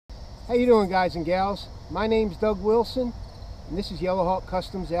How you doing, guys and gals? My name's Doug Wilson, and this is Yellow Hawk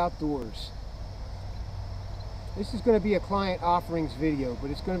Customs Outdoors. This is going to be a client offerings video,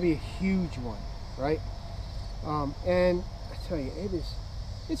 but it's going to be a huge one, right? And I tell you,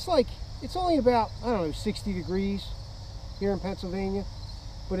 it's only about, I don't know, 60 degrees here in Pennsylvania,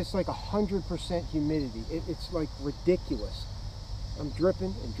 but it's like 100% humidity. It's like ridiculous. I'm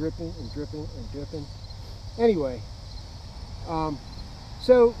dripping and dripping and dripping and dripping. Anyway,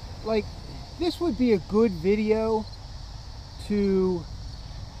 so like this would be a good video to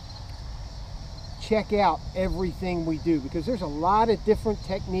check out everything we do, because there's a lot of different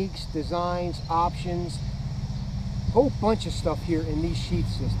techniques, designs, options, a whole bunch of stuff here in these sheath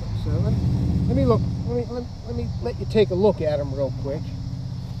systems. So let me let you take a look at them real quick.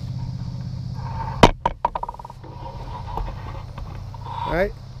 All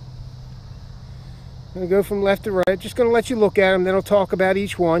right, I'm going to go from left to right. Just going to let you look at them, then I'll talk about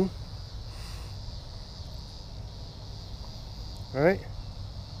each one. All right,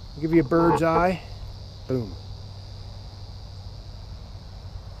 I'll give you a bird's eye. Boom.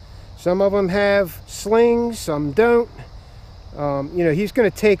 Some of them have slings, some don't. You know, he's going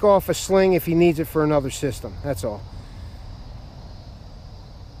to take off a sling if he needs it for another system. That's all.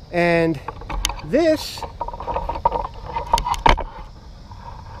 And this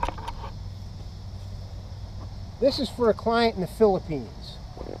is for a client in the Philippines.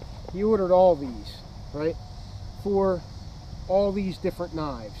 He ordered all these, right? For all these different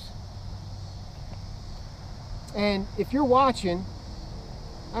knives. And if you're watching,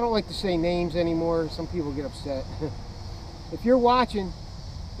 I don't like to say names anymore, some people get upset. If you're watching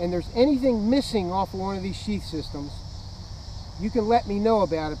and there's anything missing off of one of these sheath systems, you can let me know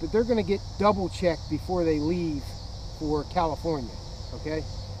about it, but they're going to get double checked before they leave for California, okay?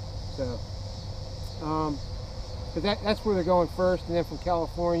 So that's where they're going first, and then from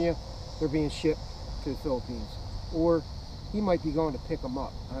California they're being shipped to the Philippines, or he might be going to pick them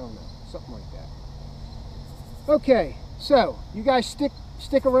up. I don't know, something like that. Okay, so you guys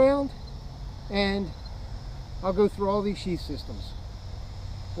stick around, and I'll go through all these sheath systems.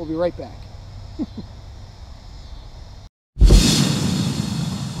 We'll be right back.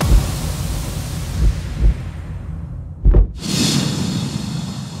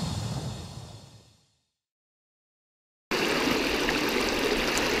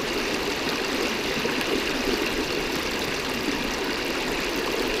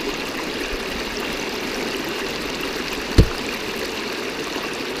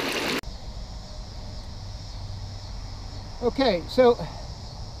 Okay, so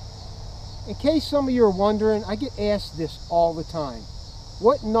in case some of you are wondering, I get asked this all the time.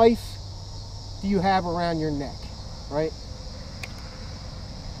 What knife do you have around your neck, right?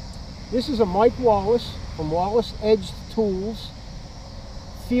 This is a Mike Wallace from Wallace Edged Tools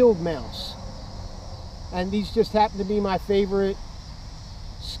field mouse. And these just happen to be my favorite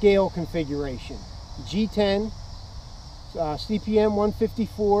scale configuration. G10, CPM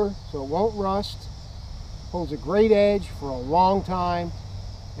 154, so it won't rust. Holds a great edge for a long time,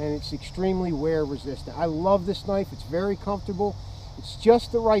 and it's extremely wear resistant. I love this knife. It's very comfortable. It's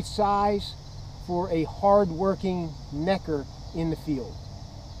just the right size for a hard-working necker in the field,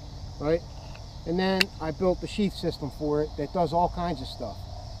 right? And then I built the sheath system for it that does all kinds of stuff.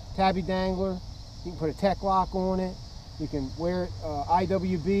 Tabby dangler, you can put a tech lock on it. You can wear it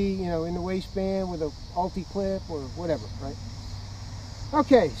IWB, you know, in the waistband with a ulti clip or whatever, right?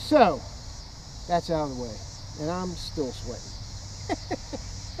 Okay, so that's out of the way, and I'm still sweating.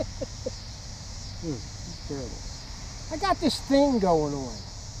 It's terrible. I got this thing going on.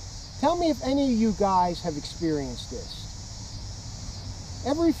 Tell me if any of you guys have experienced this.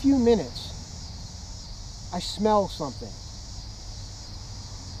 Every few minutes, I smell something.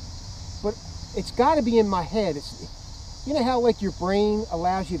 But it's got to be in my head. You know how like your brain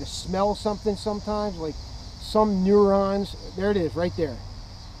allows you to smell something sometimes? Like some neurons, there it is, right there.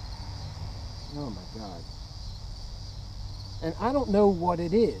 Oh my God. And I don't know what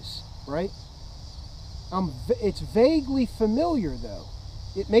it is, right? It's vaguely familiar though.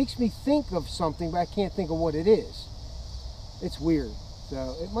 It makes me think of something, but I can't think of what it is. It's weird.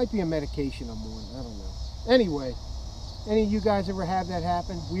 So it might be a medication I'm on, I don't know. Anyway, any of you guys ever have that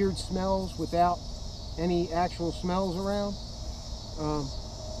happen? Weird smells without any actual smells around?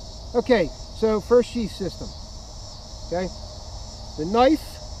 Okay, so first sheath system, okay? The knife,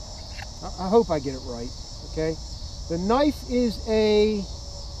 I hope I get it right, okay? The knife is a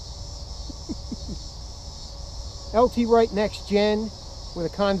LT Wright Next Gen with a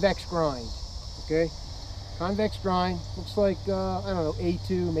convex grind, okay? Convex grind, looks like, I don't know,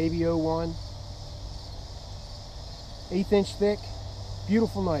 A2, maybe 01. 1/8 inch thick,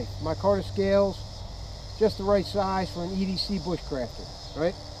 Beautiful knife. Micarta scales, just the right size for an EDC bushcrafter,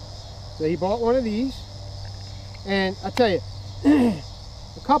 right? So he bought one of these, and I tell you,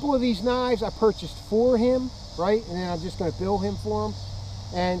 a couple of these knives I purchased for him, right? And then I'm just going to bill him for them.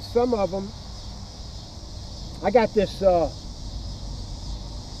 And some of them, I got this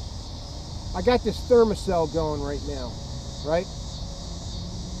thermocell going right now, right?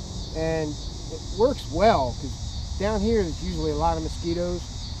 And it works well because down here there's usually a lot of mosquitoes,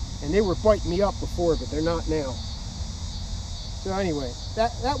 and they were biting me up before, but they're not now. So anyway,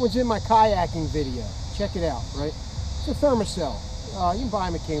 that one's in my kayaking video. Check it out, right? It's a thermocell. You can buy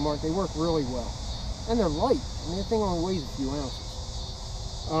them at Kmart. They work really well, and they're light. I mean, the thing only weighs a few ounces.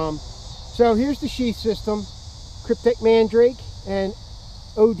 So here's the sheath system: Cryptek Mandrake and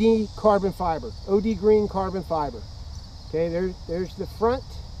OD carbon fiber, OD green carbon fiber. Okay, there's the front.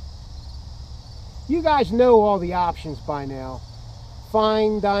 You guys know all the options by now.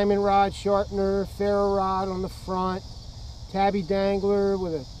 Fine diamond rod sharpener, ferro rod on the front, tabby dangler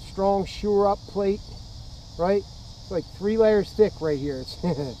with a strong shore up plate, right? It's like 3 layers thick right here.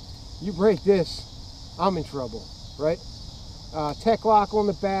 You break this, I'm in trouble, right? Tech lock on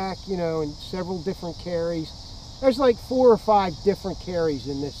the back, you know, and several different carries. There's like 4 or 5 different carries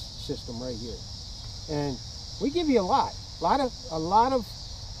in this system right here, and we give you a lot of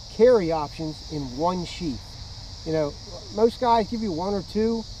carry options in one sheath. You know, most guys give you 1 or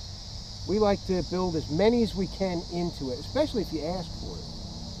 2. We like to build as many as we can into it, especially if you ask for it.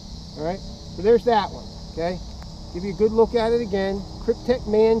 All right, so there's that one. Okay, give you a good look at it again. Cryptek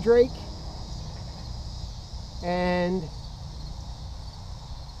Mandrake and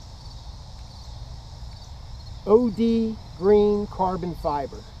OD green carbon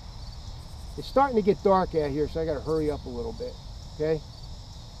fiber. It's starting to get dark out here, so I got to hurry up a little bit. Okay,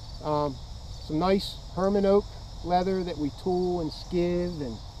 some nice Herman oak leather that we tool and skive,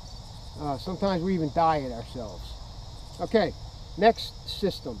 and sometimes we even dye it ourselves. Okay, next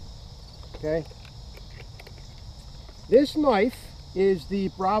system. Okay, this knife is the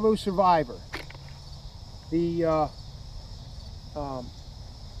Bravo Survivor, the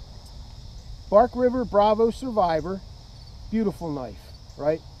Bark River Bravo Survivor. Beautiful knife,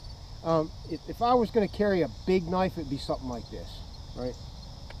 right? If I was going to carry a big knife, it'd be something like this, right?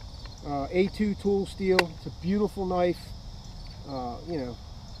 A2 tool steel. It's a beautiful knife, you know,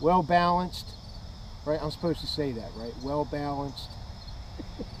 well balanced, right? I'm supposed to say that, right? Well balanced.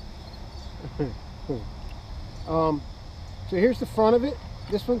 So here's the front of it.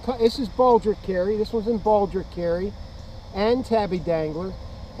 This is baldric carry. This one's in baldric carry, and tabby dangler,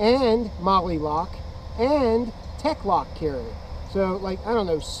 and molly lock, and tech lock carry. So, like, I don't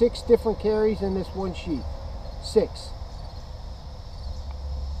know, 6 different carries in this one sheath. 6.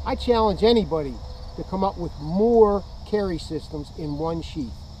 I challenge anybody to come up with more carry systems in one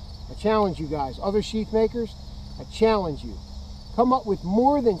sheath. I challenge you guys, other sheath makers, I challenge you. Come up with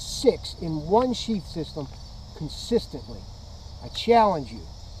more than 6 in one sheath system consistently. I challenge you.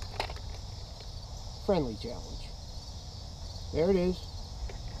 Friendly challenge. There it is.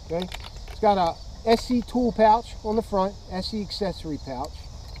 Okay. It's got a SC tool pouch on the front, SC accessory pouch.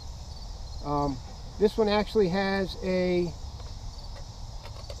 This one actually has a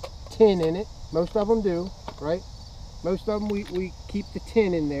tin in it. Most of them do, right? Most of them we keep the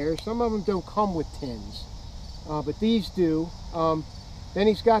tin in there. Some of them don't come with tins, but these do. Then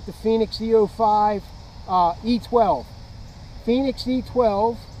he's got the Phoenix E05 E12. Phoenix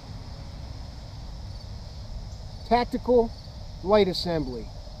E12 tactical light assembly.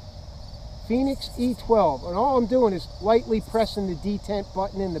 Phoenix E12, and all I'm doing is lightly pressing the detent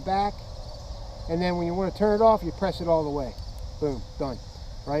button in the back, and then when you want to turn it off, you press it all the way. Boom, done,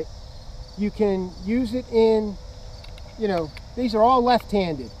 right? You can use it in, you know, these are all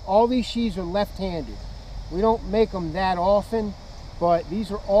left-handed. All these sheaths are left-handed. We don't make them that often, but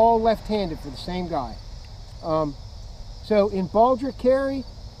these are all left-handed for the same guy. So in baldric carry,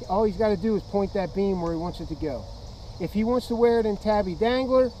 all he's got to do is point that beam where he wants it to go. If he wants to wear it in tabby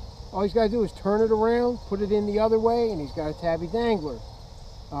dangler, all he's got to do is turn it around, put it in the other way, and he's got a tabby dangler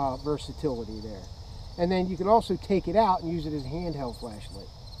versatility there. And then you can also take it out and use it as a handheld flashlight,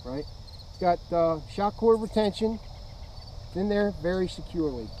 right? It's got shock cord retention. It's in there very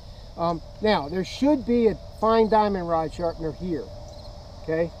securely. Now, there should be a fine diamond rod sharpener here,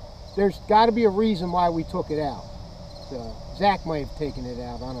 okay? There's got to be a reason why we took it out. So Zach might have taken it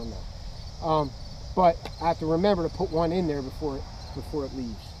out, I don't know. But I have to remember to put one in there before it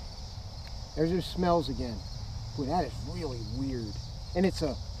leaves. There's those smells again. Boy, that is really weird. And it's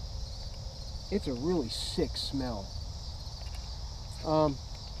a really sick smell. So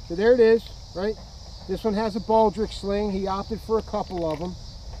there it is, right? This one has a Baldric sling. He opted for a couple of them.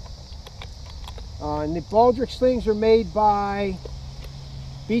 And the Baldric slings are made by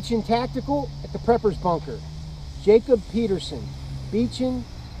Beachin Tactical at the Prepper's Bunker. Jacob Peterson, Beachin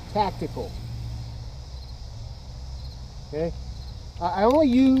Tactical. Okay, I only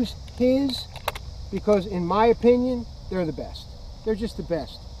use his because, in my opinion, they're the best. They're just the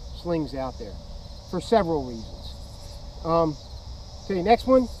best slings out there for several reasons. Okay, next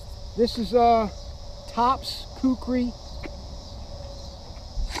one. This is Tops Kukri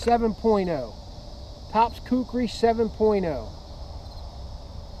 7.0. Tops Kukri 7.0.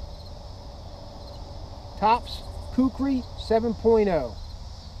 Tops Kukri 7.0.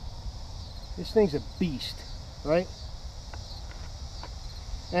 This thing's a beast, right?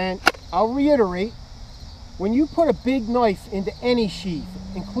 And I'll reiterate, when you put a big knife into any sheath,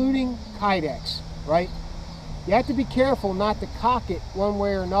 including Kydex, right, you have to be careful not to cock it one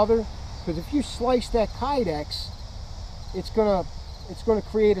way or another, because if you slice that Kydex, it's gonna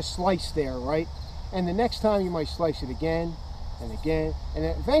create a slice there, right? And the next time you might slice it again and again, and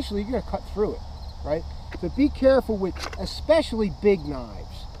then eventually you're gonna cut through it, right? So be careful with especially big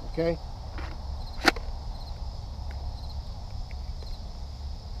knives, okay?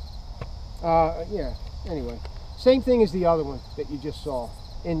 Yeah, anyway. Same thing as the other one that you just saw,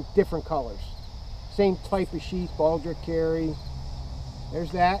 in different colors. Same type of sheath, Baldric carry.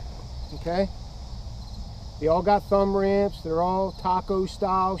 There's that, okay? They all got thumb ramps. They're all taco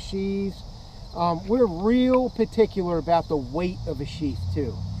style sheaths. We're real particular about the weight of a sheath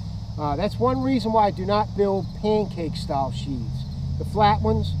too. That's one reason why I do not build pancake style sheaths. The flat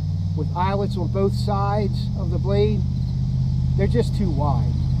ones with eyelets on both sides of the blade, they're just too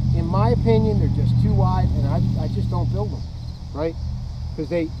wide. In my opinion, they're just too wide, and I just don't build them, right? Because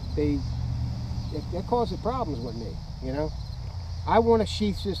they cause problems with me, you know? I want a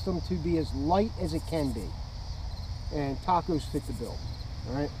sheath system to be as light as it can be, and tacos fit the bill,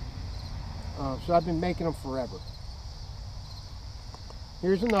 all right? So I've been making them forever.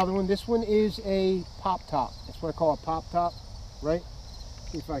 Here's another one. This one is a pop top. That's what I call a pop top, right?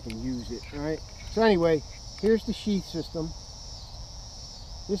 See if I can use it, all right? So anyway, here's the sheath system.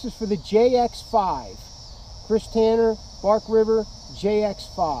 This is for the JX5. Chris Tanner, Bark River,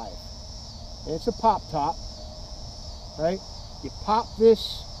 JX5. And it's a pop top, right? You pop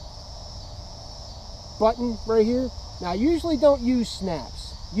this button right here. Now, I usually don't use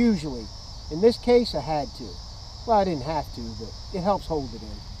snaps, usually. In this case, I had to. Well, I didn't have to, but it helps hold it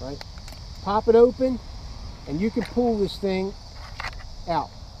in, right? Pop it open, and you can pull this thing out,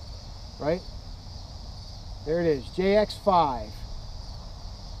 right? There it is, JX5,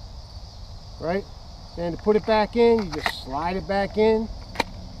 right? And to put it back in, you just slide it back in,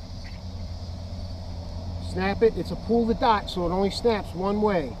 snap it. It's a pull the dot, so it only snaps one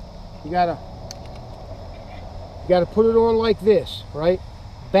way. You gotta put it on like this, right?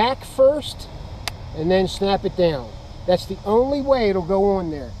 Back first, and then snap it down. That's the only way it'll go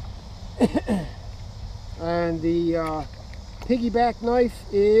on there. And the piggyback knife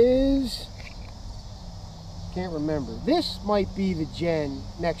is, can't remember. This might be the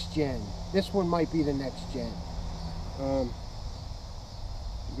next gen. This one might be the next gen.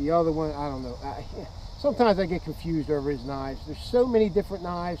 The other one, I don't know. Sometimes I get confused over his knives. There's so many different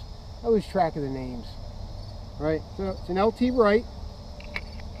knives, I lose track of the names. Right, so it's an LT Wright.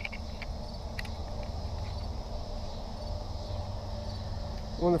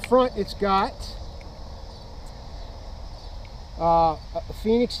 On the front, it's got a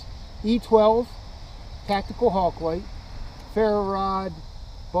Phoenix E12 tactical hawk light, ferro rod,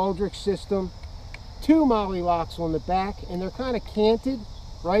 Baldric system, 2 molly locks on the back, and they're kind of canted,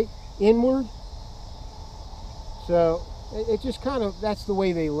 right, inward. So it just kind of, that's the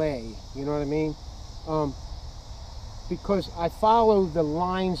way they lay, you know what I mean? Because I follow the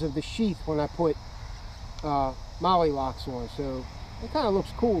lines of the sheath when I put molly locks on, so it kind of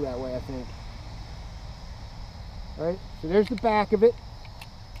looks cool that way, I think. All right, so there's the back of it.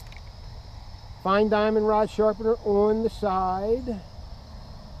 Fine diamond rod sharpener on the side.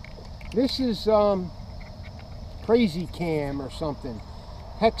 This is Crazy Cam or something.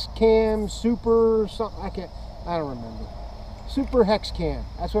 Hex Cam, Super, something, I don't remember. Super Hex Cam,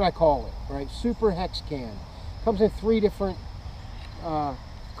 that's what I call it, right? Super Hex Cam. Comes in 3 different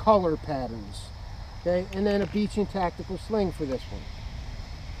color patterns, okay? And then a Beachin tactical sling for this one.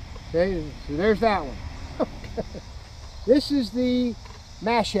 Okay, so there's that one. This is the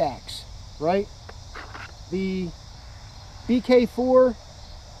mash axe, right? The BK4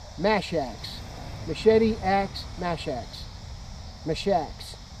 mash axe. Machete axe, mash axe. Mash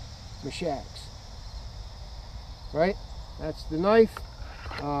axe. Mash axe. Right? That's the knife.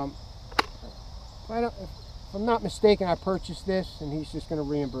 if I'm not mistaken, I purchased this, and he's just going to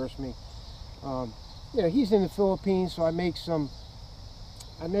reimburse me. You know, he's in the Philippines, so I make some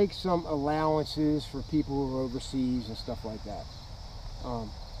allowances for people who are overseas and stuff like that.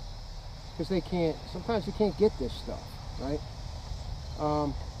 Because sometimes they can't get this stuff, right?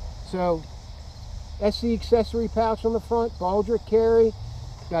 So that's the accessory pouch on the front, Baldric carry.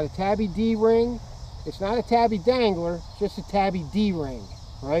 Got a tabby D ring. It's not a tabby dangler, it's just a tabby D ring,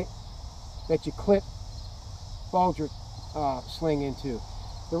 right? That you clip Baldric sling into.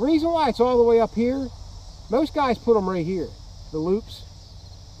 The reason why it's all the way up here, most guys put them right here, the loops.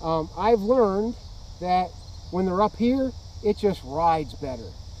 I've learned that when they're up here, it just rides better.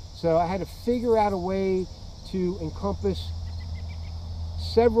 So I had to figure out a way to encompass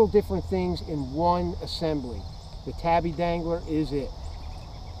several different things in one assembly. The tabby dangler is it,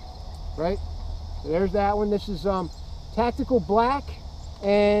 right? So there's that one. This is Tactical Black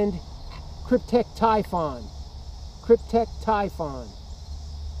and Cryptek Typhon. Cryptek Typhon.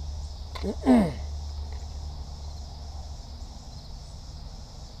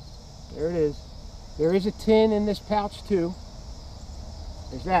 There it is. There is a tin in this pouch too.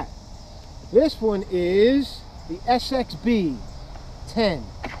 There's that. This one is the SXB 10.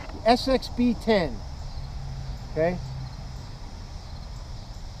 The SXB 10. Okay.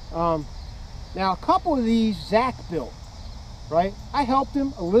 Now a couple of these Zach built, right? I helped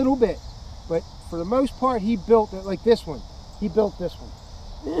him a little bit, but for the most part he built it, like this one. He built this one.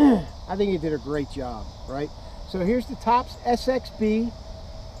 I think he did a great job, right? So here's the Tops SXB.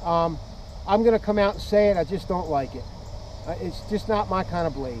 I'm going to come out and say it, I just don't like it. It's just not my kind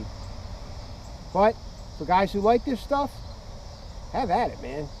of blade. But for guys who like this stuff, have at it,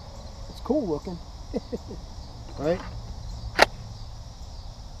 man. It's cool looking. Right?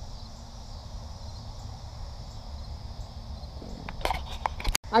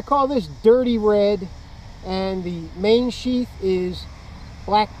 I call this dirty red, and the main sheath is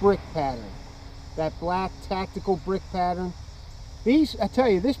black brick pattern. That black tactical brick pattern. These, I tell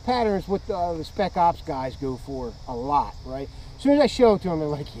you, this pattern is what the Spec Ops guys go for a lot, right? As soon as I show it to them, they're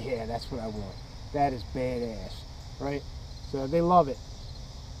like, yeah, that's what I want. That is badass, right? So they love it.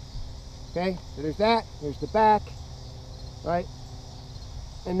 Okay, so there's that. There's the back, right?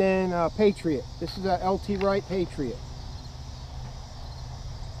 And then Patriot. This is a LT Wright Patriot.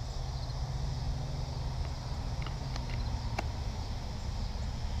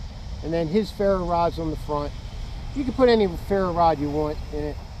 And then his ferro rods on the front. You can put any ferro rod you want in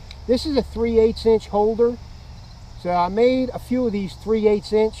it. This is a 3/8 inch holder. So I made a few of these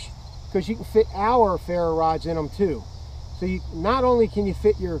 3/8 inch because you can fit our ferro rods in them too. So you not only can you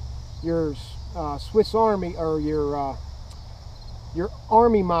fit your Swiss Army or your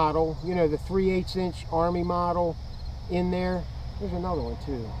Army model, you know, the 3/8 inch Army model in there. There's another one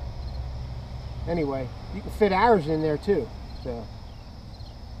too. Anyway, you can fit ours in there too. So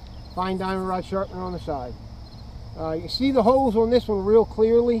fine diamond rod sharpener on the side. You see the holes on this one real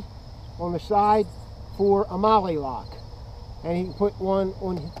clearly on the side for a molly lock. And he can put one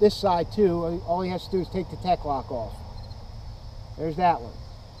on this side too. All he has to do is take the tech lock off. There's that one.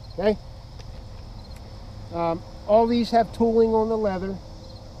 Okay? All these have tooling on the leather.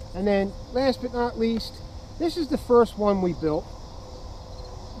 And then last but not least, this is the first one we built.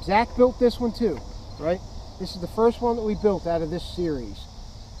 Zach built this one too, right? This is the first one that we built out of this series.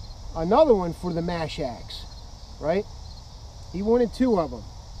 Another one for the mash axe, right? He wanted 2 of them.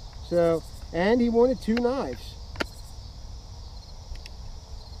 So, and he wanted 2 knives.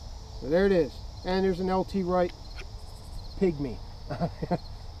 So there it is. And there's an LT Wright Pygmy.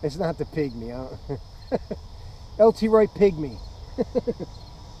 It's not the Pygmy. LT Wright Pygmy.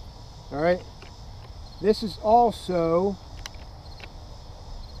 All right. This is also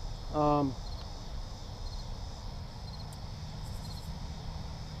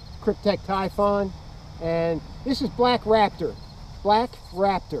Cryptek Typhon, and this is Black Raptor. Black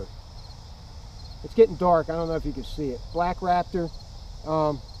Raptor. It's getting dark. I don't know if you can see it. Black Raptor.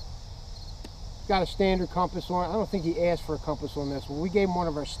 Got a standard compass on it. I don't think he asked for a compass on this one. We gave him one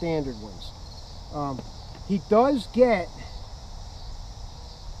of our standard ones. He does get,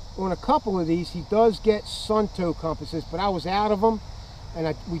 on a couple of these, he does get Sunto compasses, but I was out of them,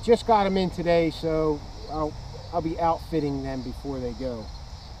 and we just got them in today, so I'll be outfitting them before they go.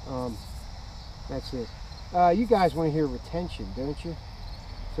 That's it. You guys want to hear retention, don't you?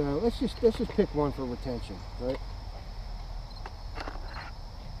 So let's just pick one for retention, right?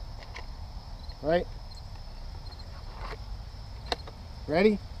 Right?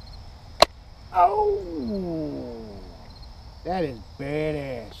 Ready? Oh, that is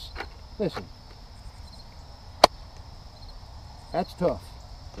badass. Listen, that's tough.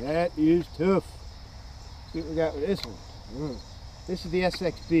 That is tough. See what we got with this one. This is the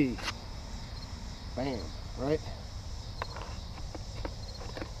SXB. Bam, right?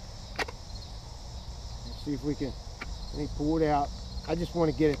 Let's see if we can, let me pull it out. I just want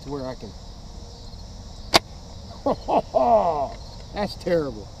to get it to where I can. That's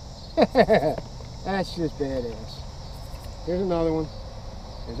terrible. That's just badass. Here's another one.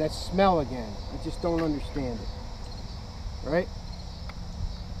 There's that smell again. I just don't understand it. Right?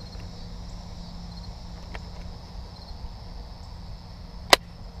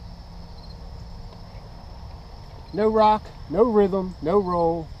 No rock, no rhythm, no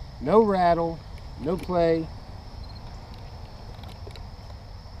roll, no rattle, no play.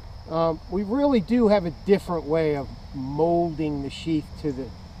 We really do have a different way of molding the sheath to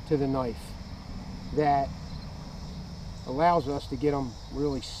the knife that allows us to get them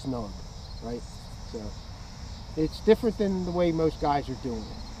really snug, right? So it's different than the way most guys are doing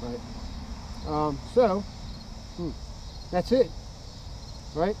it, right? That's it,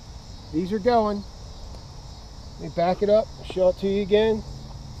 right? These are going. Let me back it up, show it to you again.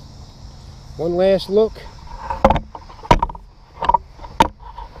 One last look.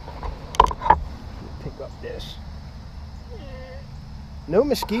 Pick up this. No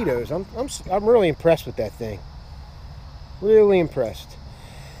mosquitoes. I'm really impressed with that thing. Really impressed.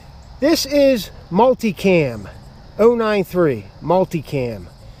 This is Multicam 093 Multicam.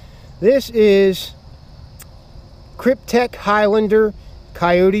 This is Kryptek Highlander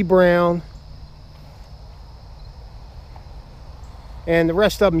Coyote Brown. And the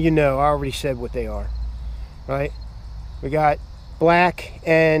rest of them, you know, I already said what they are, right? We got black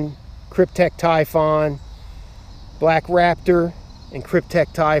and Kryptek Typhon, black Raptor and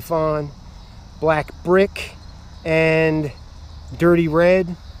Kryptek Typhon, black brick and dirty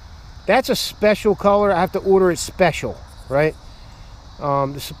red. That's a special color. I have to order it special, right?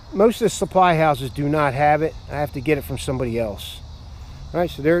 Most of the supply houses do not have it. I have to get it from somebody else. All right,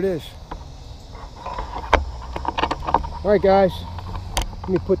 so there it is. All right, guys. Let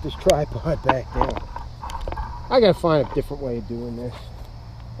me put this tripod back down. I gotta find a different way of doing this.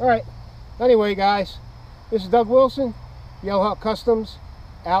 Alright, anyway guys, this is Doug Wilson, Yellow Hawk Customs,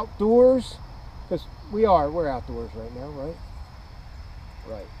 outdoors, because we're outdoors right now, right?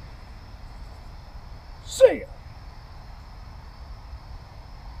 Right. See ya!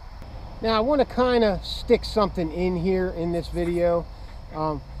 Now I want to kind of stick something in here in this video.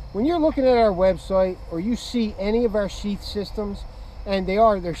 When you're looking at our website or you see any of our sheath systems, and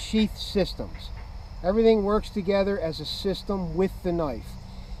they're sheath systems. Everything works together as a system with the knife.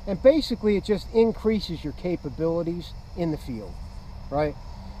 And basically it just increases your capabilities in the field, right?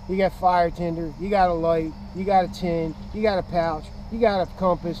 You got fire tinder, you got a light, you got a tin, you got a pouch, you got a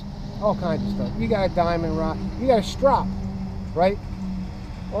compass, all kinds of stuff. You got a diamond rod, you got a strop, right?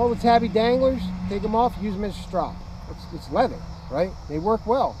 All the tabby danglers, take them off, use them as a strop. It's leather, right? They work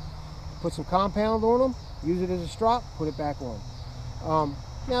well. Put some compound on them, use it as a strop, put it back on.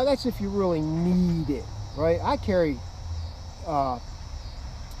 Now that's if you really need it, right? I carry,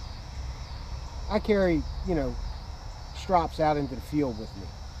 you know, strops out into the field with me.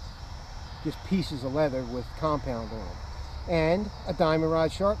 Just pieces of leather with compound on them. And a diamond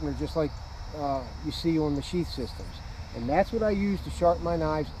rod sharpener, just like you see on the sheath systems. And that's what I use to sharpen my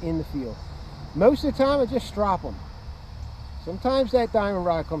knives in the field. Most of the time I just strop them. Sometimes that diamond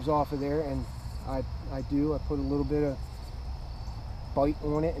rod comes off of there, and I put a little bit of bite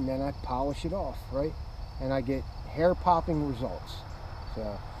on it, and then I polish it off, right? And I get hair popping results.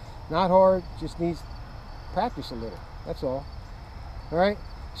 So not hard, just needs practice a little, that's all. All right,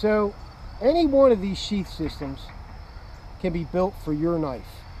 so any one of these sheath systems can be built for your knife,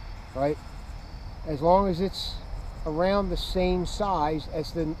 right? As long as it's around the same size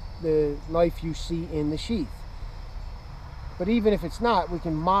as the knife you see in the sheath. But even if it's not, we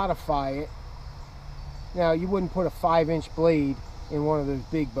can modify it. Now you wouldn't put a 5-inch blade in one of those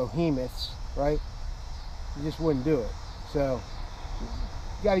big behemoths, right? You just wouldn't do it. So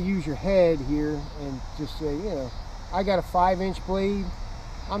you got to use your head here and just say, you know, I got a 5-inch blade.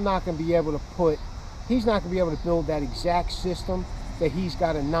 I'm not going to be able to he's not going to be able to build that exact system that he's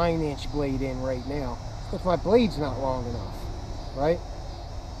got a 9-inch blade in right now, because my blade's not long enough, right?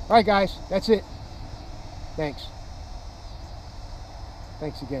 All right, guys, that's it. Thanks.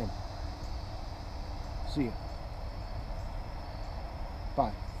 Thanks again. See you.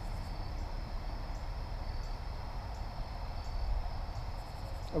 Bye.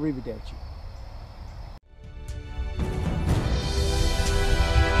 Arrivederci.